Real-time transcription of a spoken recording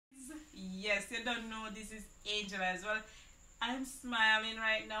Yes, you don't know, this is Angel as well. I'm smiling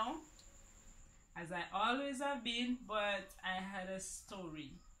right now, as I always have been, but I had a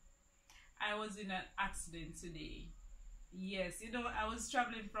story. I was in an accident today. Yes, I was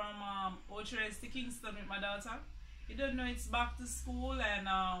traveling from Ocherez to Kingston with my daughter. You don't know, it's back to school and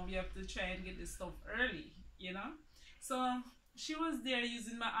we have to try and get the stuff early. So she was there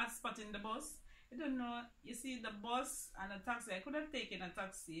using my hotspot in the bus. You don't know, you see the bus and a taxi. I could have taken a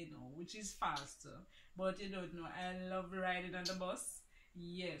taxi, which is faster. But you don't know, I love riding on the bus.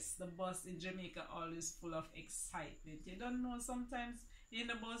 Yes, the bus in Jamaica always full of excitement. You don't know, sometimes in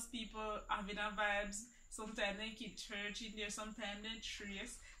the bus people having a vibes. Sometimes they keep church in there, sometimes they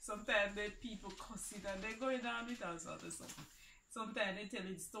trace, sometimes the people cussing and they're going down with all sorts of stuff. Sometimes they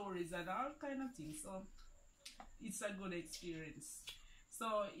telling stories and all kind of things. So it's a good experience. So,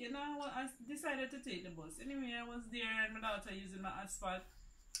 I decided to take the bus. Anyway, I was there and my daughter using my hotspot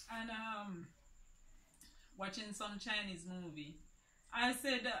and watching some Chinese movie. I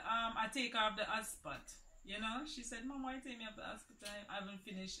said, I take off the hotspot. She said, Mom, why take me off the hotspot? I haven't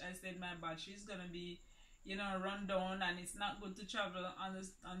finished. I said, my battery's going to be, run down and it's not good to travel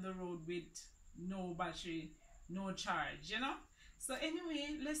on the road with no battery, no charge, So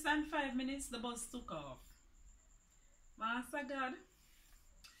anyway, less than 5 minutes, the bus took off. Master God.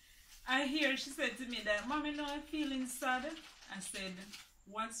 She said to me that, Mommy, I'm feeling sad. I said,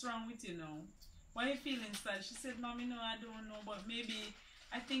 what's wrong with you now? Why are you feeling sad? She said, Mommy, I don't know, but maybe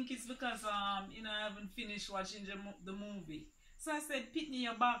I think it's because, I haven't finished watching the movie. So I said, pit me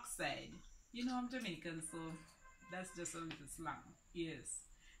your backside. I'm Jamaican, so that's just a little slang. Yes.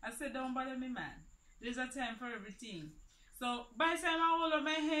 I said, don't bother me, man. There's a time for everything. So by the time I hold on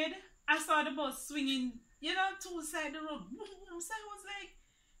my head, I saw the bus swinging, two sides of the road. So I was like,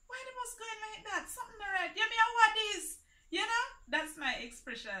 why the bus going like that? Something alright. You mean what is? That's my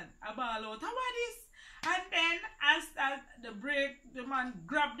expression. I ball out, what is? And then I start the brake, the man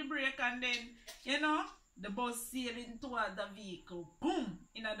grabbed the brake and then, the bus sailing toward the vehicle. Boom!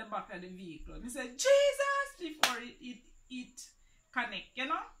 In the back of the vehicle. He said, Jesus! Before it connect,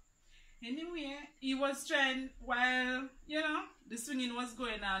 Anyway, he was trying, while, the swinging was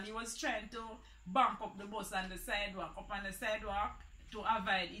going on, he was trying to bump up the bus on the sidewalk, to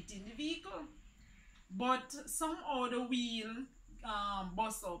avoid hitting the vehicle. But somehow the wheel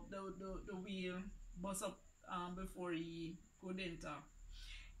bust up, the wheel bust up before he could enter.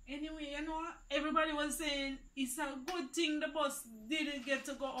 Anyway, everybody was saying it's a good thing the bus didn't get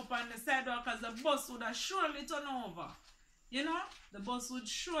to go up on the sidewalk because the bus would have surely turned over. The bus would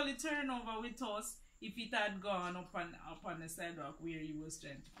surely turn over with us if it had gone up on the sidewalk where he was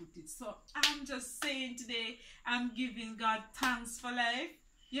trying to put it. So I'm just saying today, I'm giving God thanks for life.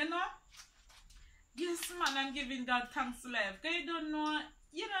 Yes, man, I'm giving God thanks for life. Because you don't know,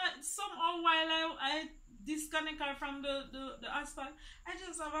 somehow while I disconnect her from the asphalt, I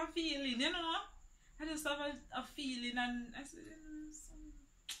just have a feeling, I just have a feeling and I said,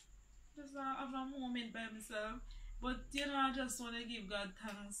 just have a moment by myself. But, I just want to give God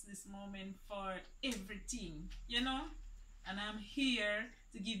thanks this moment for everything, And I'm here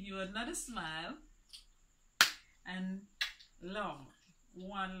to give you another smile and love,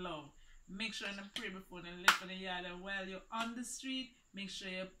 one love. Make sure you pray before you live in the yard, and while you're on the street, make sure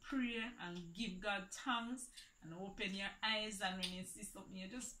you pray and give God thanks and open your eyes, and when you see something, you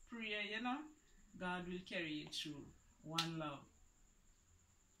just pray, God will carry you through. One love.